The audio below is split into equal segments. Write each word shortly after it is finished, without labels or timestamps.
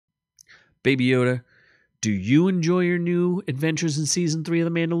Baby Yoda, do you enjoy your new adventures in Season 3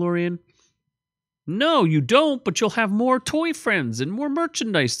 of The Mandalorian? No, you don't, but you'll have more toy friends and more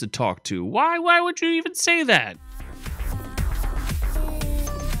merchandise to talk to. Why would you even say that?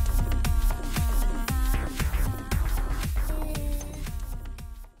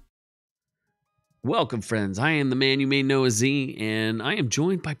 Welcome, friends. I am the man you may know as Z, and I am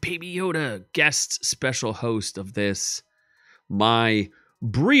joined by Baby Yoda, guest special host of this, my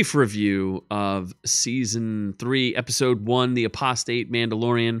brief review of Season 3, Episode 1, The Apostate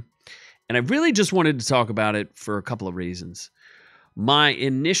Mandalorian. And I really just wanted to talk about it for a couple of reasons. My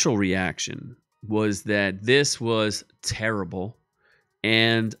initial reaction was that this was terrible,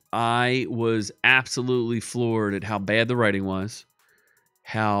 and I was absolutely floored at how bad the writing was,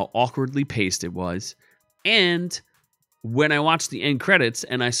 how awkwardly paced it was, and when I watched the end credits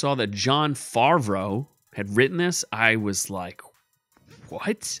and I saw that Jon Favreau had written this, I was like,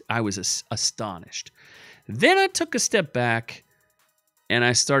 what? I was astonished. Then I took a step back and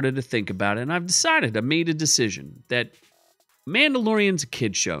I started to think about it, and I made a decision that Mandalorian's a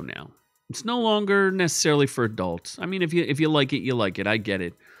kid show now. It's no longer necessarily for adults. I mean, if you like it, you like it. I get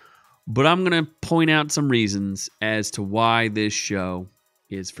it. But I'm going to point out some reasons as to why this show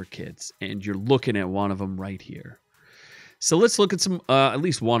is for kids, and you're looking at one of them right here. So let's look at some, at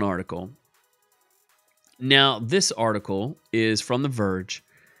least one article. Now, this article is from The Verge,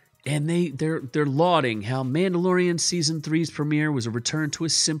 and they're lauding how Mandalorian Season 3's premiere was a return to a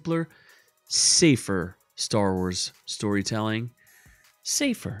simpler, safer Star Wars storytelling.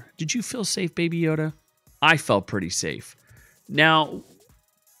 Safer. Did you feel safe, Baby Yoda? I felt pretty safe. Now,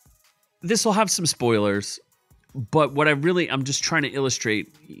 this will have some spoilers, but what I'm just trying to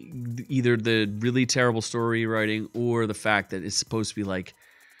illustrate either the really terrible story writing or the fact that it's supposed to be like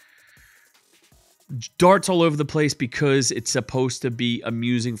darts all over the place because it's supposed to be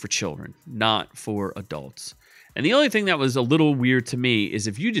amusing for children, not for adults. And the only thing that was a little weird to me is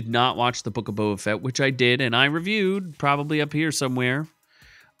if you did not watch the Book of Boba Fett, which I did and I reviewed probably up here somewhere,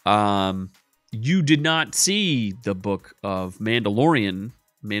 you did not see the Book of Mandalorian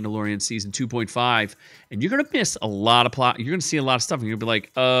Season 2.5, and you're going to miss a lot of plot. You're going to see a lot of stuff, and you're going to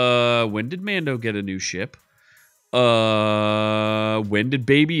be like, when did Mando get a new ship? When did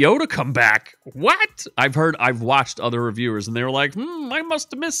Baby Yoda come back? What? I've watched other reviewers, and they were like, I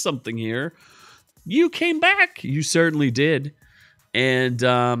must have missed something here. You came back. You certainly did. And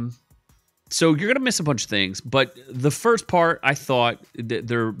so you're going to miss a bunch of things, but the first part, I thought that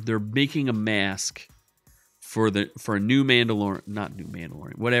they're making a mask for a new Mandalorian, not new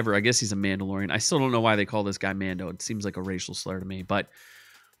Mandalorian, whatever. I guess he's a Mandalorian. I still don't know why they call this guy Mando. It seems like a racial slur to me. But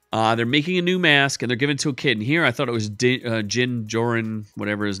they're making a new mask, and they're giving it to a kid. And here I thought it was Jin Jorin,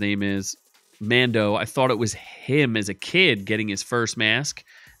 whatever his name is, Mando. I thought it was him as a kid getting his first mask,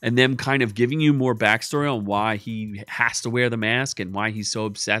 and them kind of giving you more backstory on why he has to wear the mask and why he's so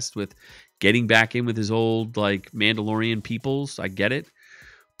obsessed with getting back in with his old like Mandalorian peoples. I get it.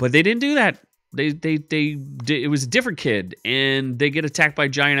 But they didn't do that. It was a different kid, and they get attacked by a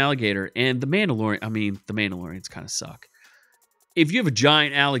giant alligator. And the Mandalorians kind of suck. If you have a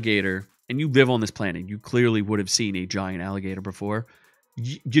giant alligator and you live on this planet, you clearly would have seen a giant alligator before.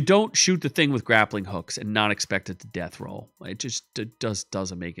 You don't shoot the thing with grappling hooks and not expect it to death roll. It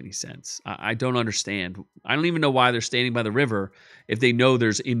doesn't make any sense. I don't understand. I don't even know why they're standing by the river if they know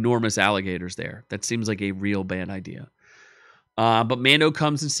there's enormous alligators there. That seems like a real bad idea. But Mando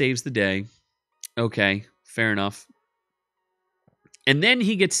comes and saves the day. Okay, fair enough. And then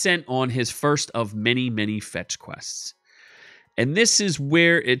he gets sent on his first of many, many fetch quests. And this is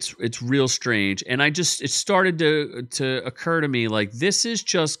where it's real strange. And it started to occur to me like this is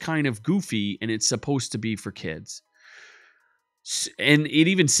just kind of goofy and it's supposed to be for kids. And it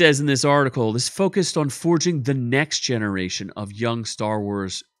even says in this article, this focused on forging the next generation of young Star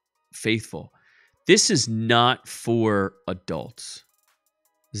Wars faithful. This is not for adults.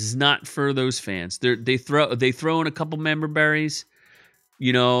 This is not for those fans. They throw in a couple member berries.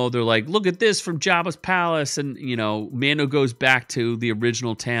 You know, they're like, look at this from Jabba's palace. And, you know, Mando goes back to the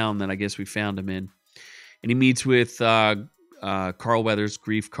original town that I guess we found him in. And he meets with Carl Weathers,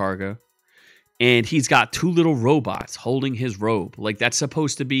 Grief Karga. And he's got two little robots holding his robe. Like, that's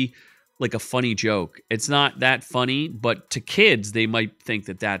supposed to be like a funny joke. It's not that funny, but to kids, they might think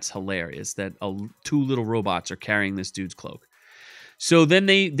that that's hilarious, that two little robots are carrying this dude's cloak. So then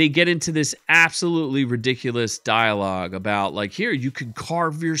they get into this absolutely ridiculous dialogue about like, here, you can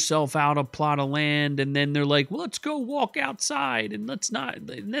carve yourself out a plot of land. And then they're like, well, let's go walk outside and let's not.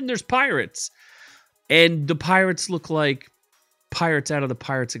 And then there's pirates. And the pirates look like pirates out of the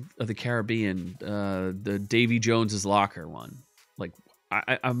Pirates of the Caribbean, the Davy Jones's Locker one. Like,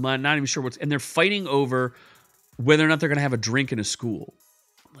 I'm not even sure and they're fighting over whether or not they're going to have a drink in a school.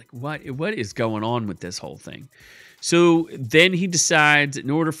 I'm like, what is going on with this whole thing? So then he decides,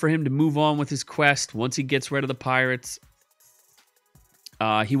 in order for him to move on with his quest, once he gets rid of the pirates,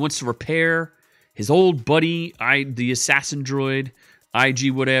 he wants to repair his old buddy, the assassin droid,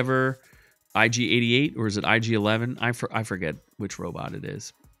 IG whatever, IG-88, or is it IG-11? I forget which robot it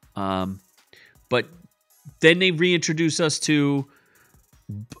is. But then they reintroduce us to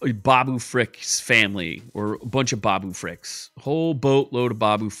Babu Frick's family, or a bunch of Babu Fricks. Whole boatload of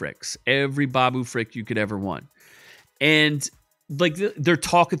Babu Fricks. Every Babu Frick you could ever want. And like they're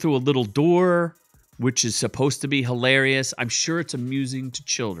talking through a little door, which is supposed to be hilarious. I'm sure it's amusing to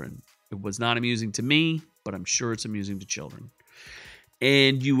children. It was not amusing to me, but I'm sure it's amusing to children.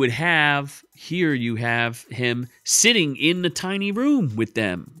 And you have him sitting in the tiny room with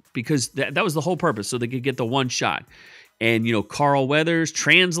them, because that was the whole purpose, so they could get the one shot. And, Carl Weathers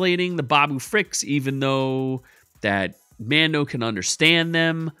translating the Babu Fricks, even though that Mando can understand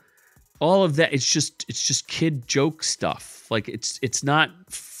them. All of that, it's just kid joke stuff. Like it's not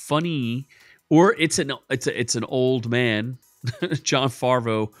funny, or it's an old man, Jon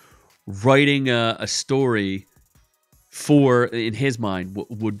Favreau, writing a story for, in his mind,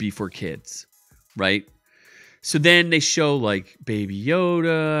 would be for kids, right? So then they show like Baby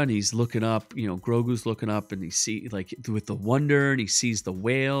Yoda, and he's looking up, Grogu's looking up, and he see like with the wonder, and he sees the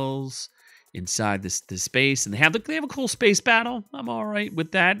whales inside this space, and they have a cool space battle. I'm all right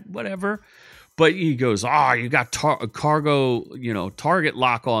with that, whatever. But he goes, you got cargo, target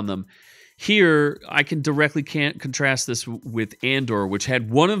lock on them. Here, I can directly contrast this with Andor, which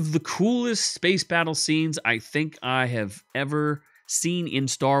had one of the coolest space battle scenes I think I have ever seen in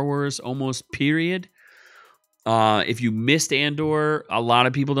Star Wars, almost period. If you missed Andor, a lot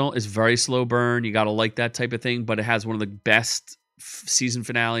of people don't. It's very slow burn. You got to like that type of thing, but it has one of the best season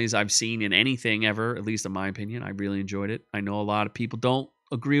finales I've seen in anything ever, at least in my opinion. I really enjoyed it. I know a lot of people don't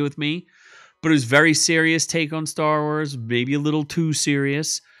agree with me, but it was a very serious take on Star Wars, maybe a little too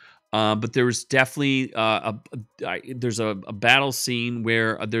serious. But there was definitely there's a battle scene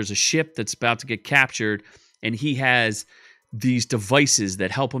where there's a ship that's about to get captured, and he has these devices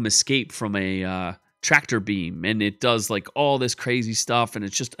that help him escape from a tractor beam, and it does like all this crazy stuff, and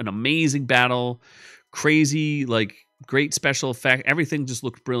it's just an amazing battle, crazy, like great special effect. Everything just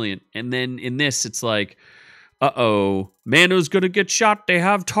looked brilliant. And then in this, it's like, Mando's gonna get shot. They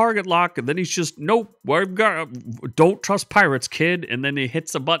have target lock, and then he's just, nope, don't trust pirates, kid. And then he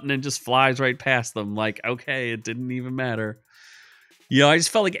hits a button and just flies right past them. Like, okay, it didn't even matter. I just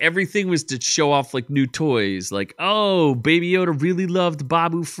felt like everything was to show off like new toys. Like, Baby Yoda really loved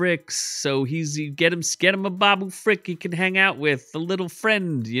Babu Fricks, so get him a Babu Frick he can hang out with, the little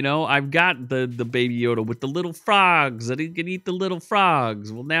friend. I've got the Baby Yoda with the little frogs, that he can eat the little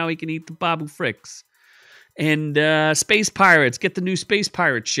frogs. Well, now he can eat the Babu Fricks. And space pirates, get the new space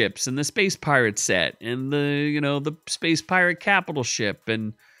pirate ships and the space pirate set and the space pirate capital ship.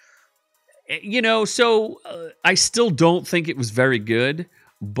 And, so I still don't think it was very good,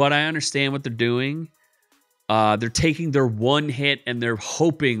 but I understand what they're doing. They're taking their one hit and they're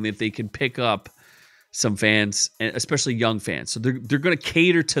hoping that they can pick up some fans, especially young fans. So they're going to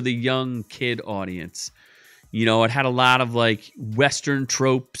cater to the young kid audience. It had a lot of like Western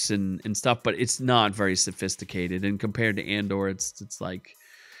tropes and stuff, but it's not very sophisticated. And compared to Andor, it's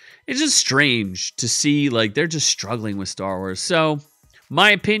just strange to see like they're just struggling with Star Wars. So,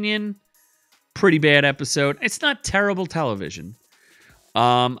 my opinion, pretty bad episode. It's not terrible television.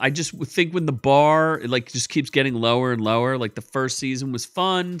 I just think when the bar like just keeps getting lower and lower. Like the first season was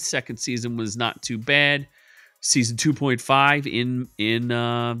fun, second season was not too bad. Season 2.5 in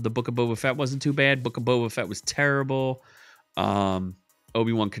the Book of Boba Fett wasn't too bad. Book of Boba Fett was terrible.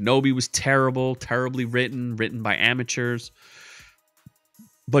 Obi-Wan Kenobi was terrible, terribly written by amateurs.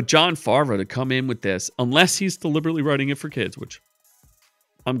 But Jon Favreau to come in with this, unless he's deliberately writing it for kids, which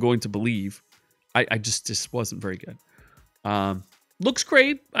I'm going to believe, I just wasn't very good. Looks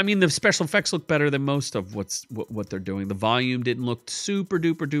great. I mean, the special effects look better than most of what they're doing. The volume didn't look super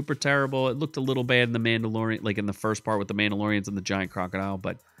duper duper terrible. It looked a little bad in the Mandalorian, like in the first part with the Mandalorians and the giant crocodile.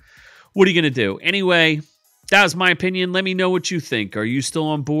 But what are you going to do? Anyway, that was my opinion. Let me know what you think. Are you still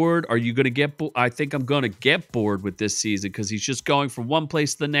on board? Are you going to get bored? I think I'm going to get bored with this season because he's just going from one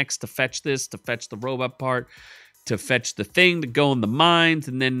place to the next to fetch this, to fetch the robot part, to fetch the thing, to go in the mines.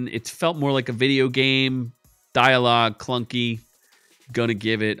 And then it felt more like a video game, dialogue, clunky. Gonna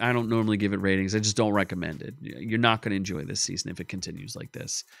give it, I don't normally give it ratings. I just don't recommend it. You're not going to enjoy this season if it continues like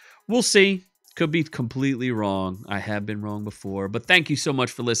this. We'll see. Could be completely wrong. I have been wrong before. But thank you so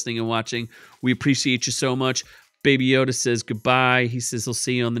much for listening and watching. We appreciate you so much. Baby Yoda says goodbye. He says he'll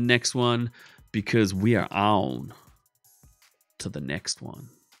see you on the next one because we are on to the next one.